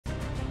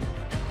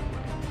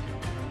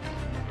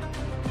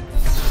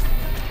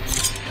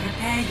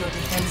your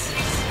defenses.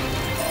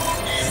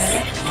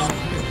 Select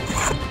your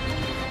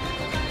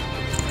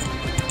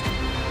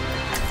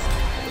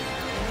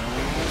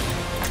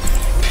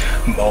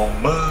More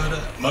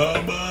murder,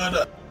 more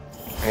murder.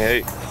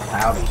 Hey.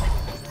 Howdy.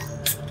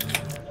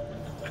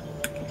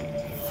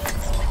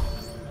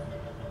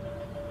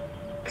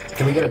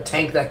 Can we get a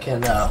tank that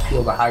can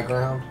peel the high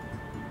ground?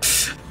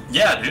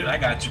 Yeah, dude, I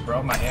got you,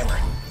 bro. My hammer.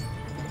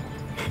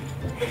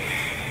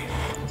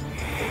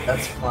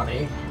 That's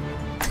funny.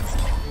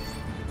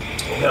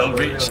 It'll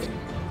reach.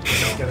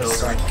 It'll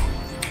suck.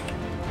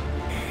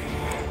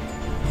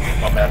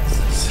 My map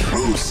is.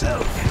 True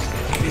self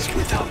is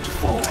without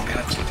form. I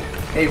got you, dude.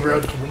 Hey,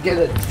 Road, can we get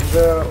a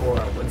D.Va or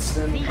a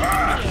Winston?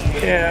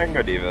 Yeah, I can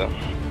go D.Va.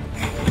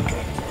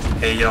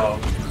 Hey, yo.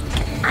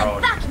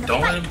 Bro,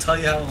 don't let him tell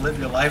you how to live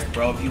your life,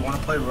 bro. If you want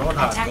to play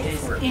Roadhog, go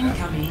for it.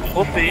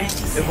 We'll see.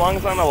 As long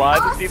as I'm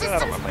alive with D.Va, I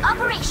don't mind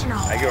playing D.Va.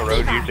 I go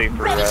Road usually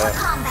for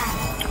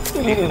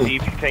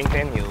deep tank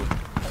and heals.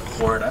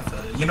 Word, I feel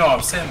it. You know what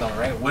I'm saying, though,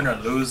 right? Win or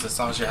lose, as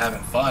long as you're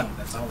having fun,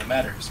 that's all that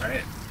matters,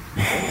 right?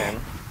 Okay.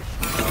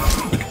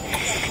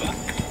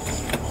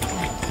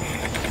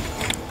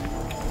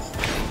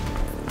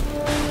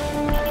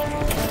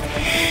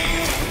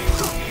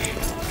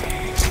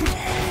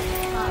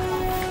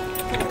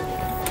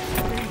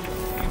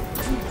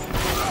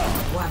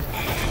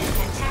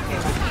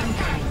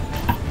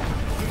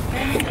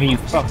 Are you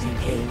fucking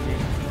kidding me?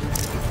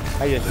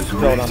 I just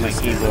spilled on my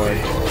keyboard.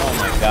 Oh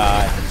my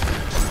god.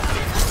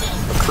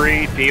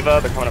 McCree, D.Va,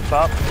 they're coming up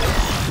top.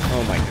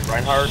 Oh my god.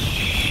 Reinhardt.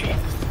 Shit.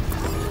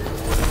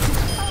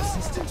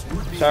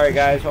 Sorry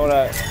guys, hold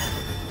up.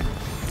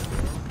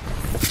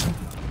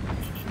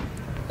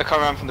 They're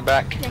coming around from the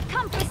back.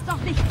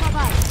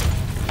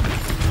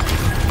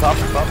 Top.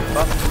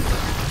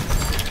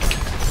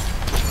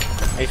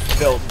 I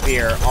spilled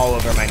beer all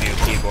over my new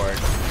keyboard.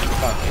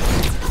 Fuck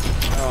it.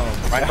 Oh,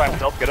 Ryan by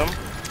himself, get him.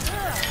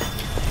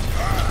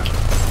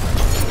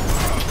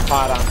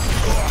 Pot on.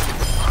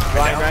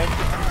 Ryan.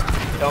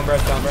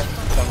 Stomber.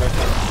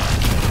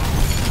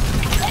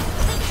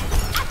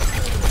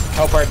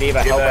 Help our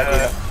D.Va, help our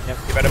D.Va. Yep.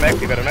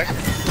 D.Va to mech.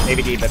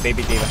 Baby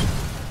D.Va.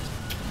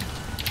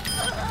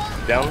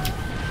 Down.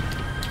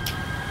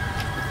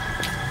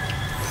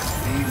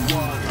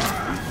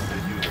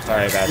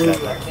 Sorry about Dude,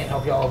 that. I can't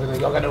help y'all over there.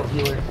 Y'all got no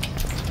healer.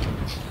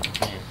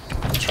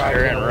 I'm trying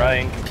Aaron to and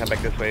Ryan can come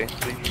back this way,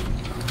 please.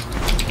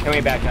 Can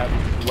we back up?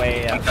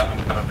 Way up.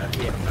 I'm coming back.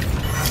 Yeah.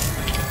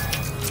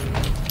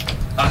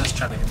 I was just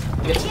trying to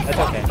get. That's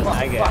okay.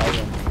 I get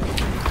it.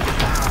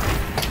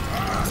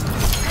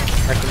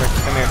 Mercy,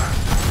 come here.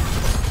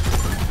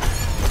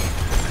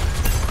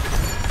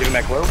 Give him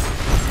back low.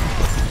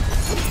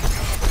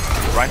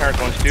 Reinhardt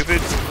going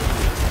stupid.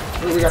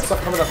 Ooh, we got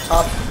stuff coming up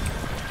top.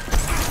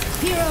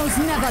 Heroes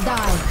never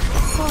die.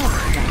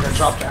 We're gonna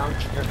drop down.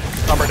 Here.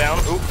 Stomber down.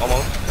 Ooh,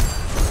 almost.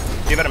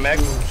 Give it a mech.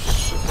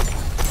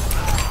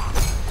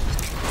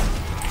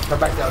 Come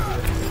back down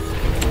here.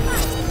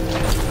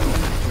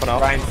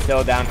 Ryan's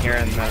still down here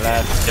in the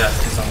left. Yeah,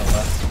 he's on the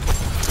left.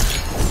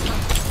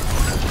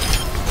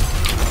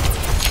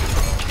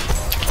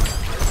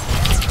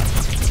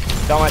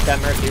 Don't let that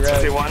Mercy road.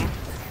 Mercy one.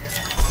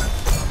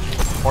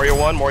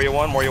 Moria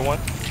one.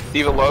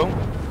 D.Va low.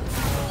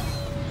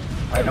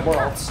 Alright, no more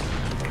ults.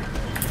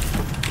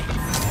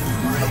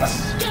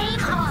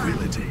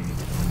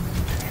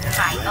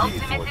 My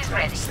ultimate is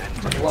ready.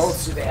 What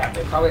ults do they have?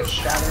 They probably have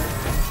Shatter.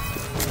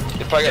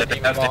 They probably got They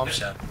Demon got Bomb.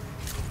 shot.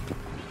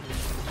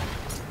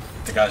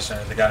 They got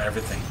shot. They got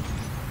everything.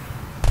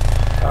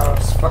 Oh,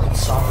 it's fucking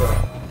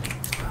Sombra.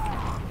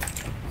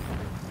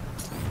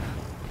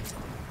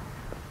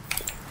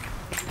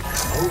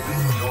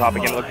 Top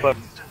again, looks up.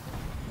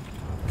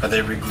 Are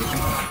they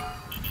regrouping?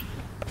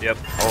 Yep.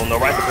 Oh no,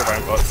 right there,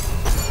 Ryan, but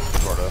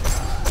sorta.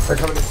 They're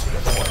coming in two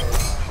different ways.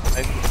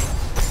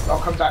 Nice. I'll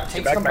come back.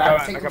 Tanks come Back back.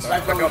 up. Tanks come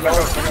back.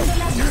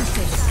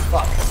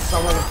 Fuck.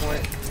 Some on the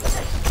point.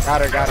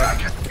 Got her.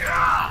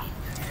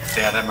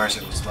 Yeah, that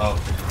Mercy was low.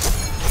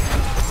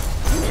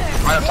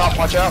 Right up top,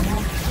 watch out.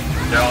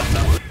 They're all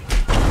top.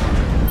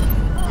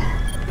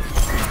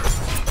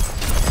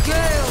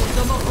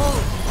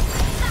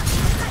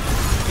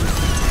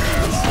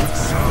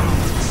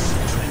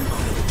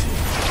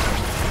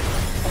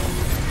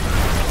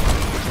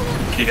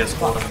 He gets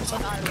pulled him or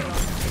something.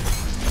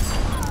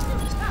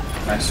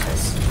 Nice.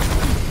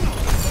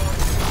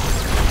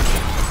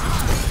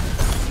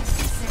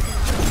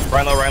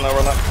 Run low.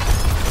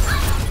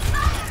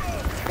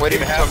 Wait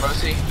even until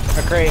Mercy.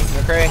 McCree.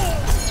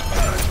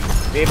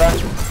 D.Va.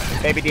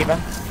 Baby D.Va.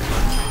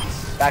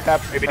 Back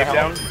up. Maybe for deep help.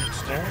 down.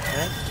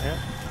 Yeah.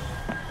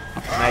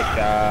 Nice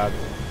job.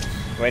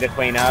 Way to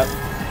clean up.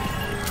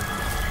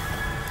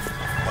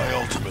 My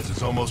ultimate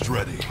is almost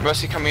ready.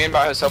 Mercy coming in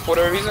by herself for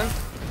whatever reason.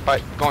 By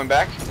going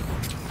back.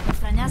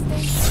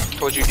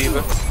 Told you,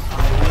 D.Va.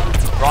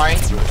 Ryan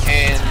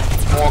and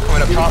more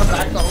coming up Come top.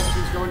 back. The whole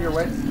team's going your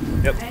way.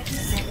 Yep.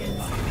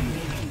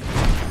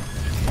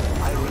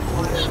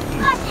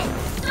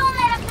 Don't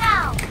let him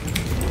down.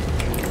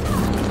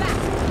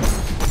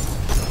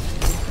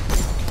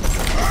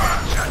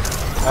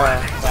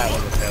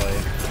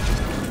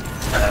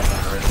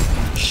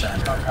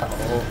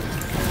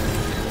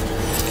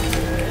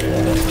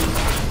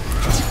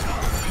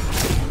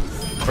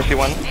 Mercy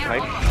one,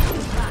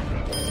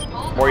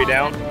 nice. More you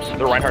down?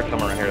 The Reinhardt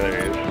somewhere around here,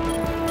 there he is.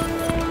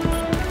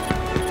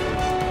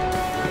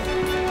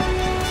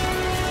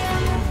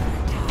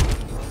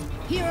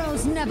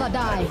 Heroes never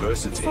die.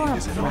 Adversity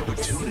is an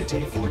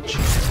opportunity for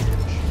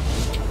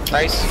change.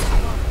 Nice.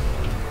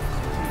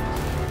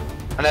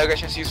 I know I got a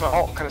chance to use my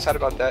ult. Kind of sad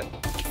about that.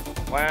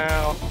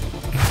 Wow.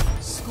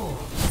 Score.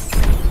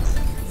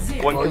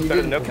 One Well, you considered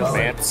didn't no blow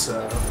command. it,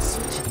 so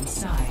Switching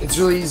sides. it's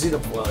really easy to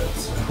blow it.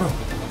 So.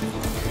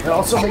 It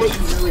also makes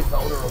you really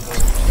vulnerable.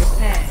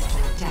 Prepare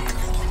to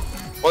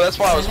attack. Well, that's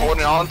why I was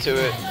holding on to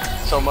it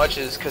so much,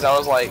 is because I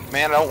was like,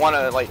 man, I don't want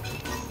to like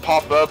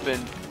pop up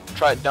and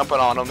try dumping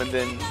on them and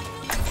then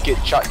get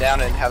shot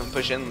down and have them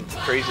push in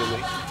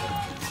crazily.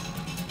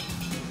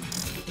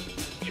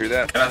 True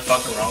that. Can I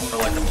fuck around for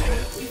like a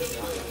minute?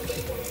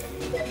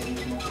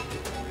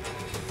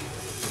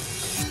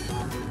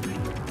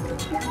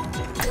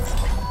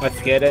 Let's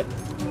get it.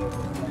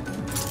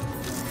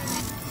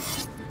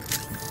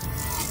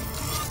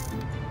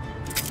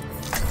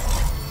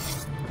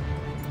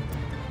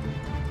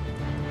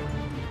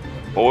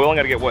 Well, we only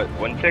gotta get what?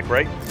 One tick,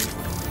 right?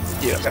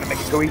 Yeah. Gotta make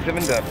it go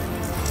E7 done.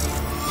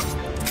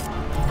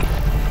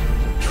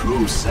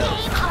 True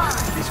self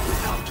is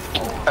without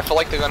form. I feel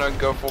like they're gonna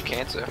go full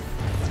cancer.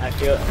 I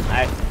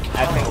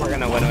think we're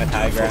gonna win with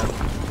high ground.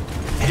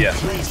 Yeah.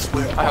 Place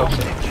where I hope so.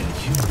 all can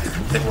human. I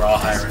think we're all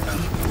high right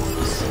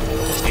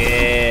now.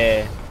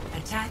 Yeah.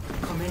 Attack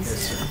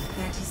commences in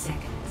 30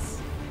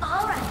 seconds.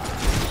 Alright,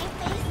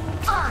 game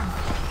face on.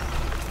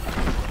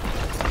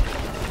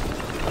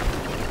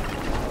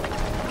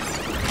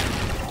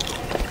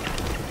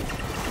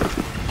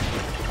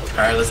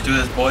 Alright, let's do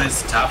this,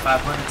 boys. Top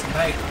 500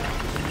 tonight.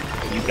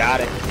 You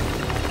got it.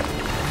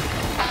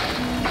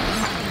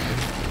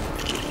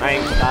 I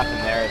ain't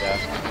stopping there though.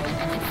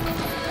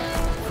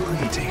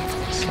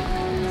 Greetings.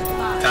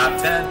 Top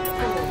 10.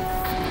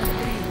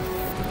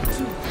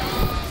 2,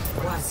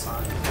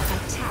 1.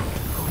 Attack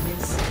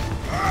commences.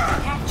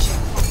 Capture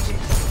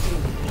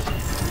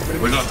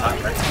objective. We're going top,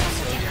 right?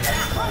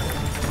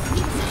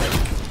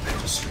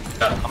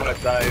 Got him. I'm gonna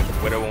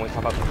dive Widow when we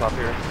pop up the top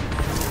here.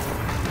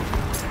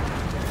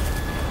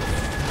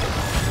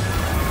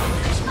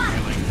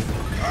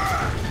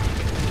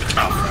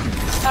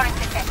 Turret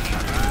detected.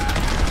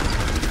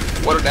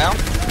 Water down.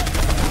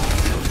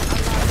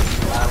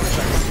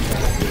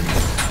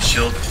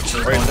 Shield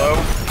Very going low.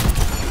 low.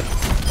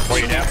 More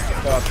you down?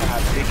 Go up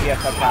top.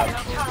 DPS up top.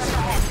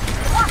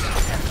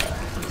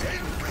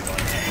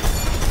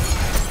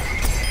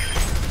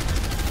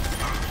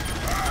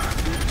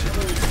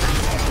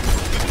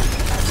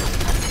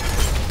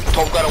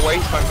 Top got away.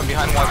 He's coming from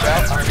behind. Watch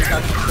out. He's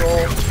got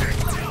control.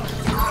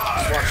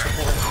 Watch the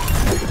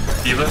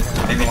point. D.Va,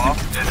 maybe.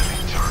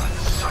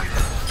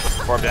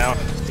 Four down.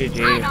 GG.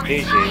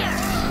 GG.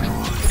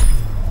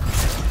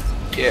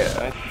 Yeah.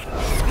 Nice.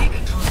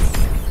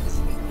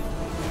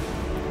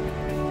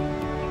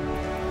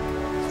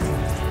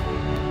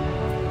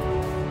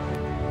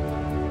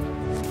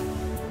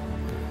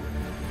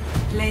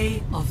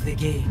 Play of the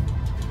game.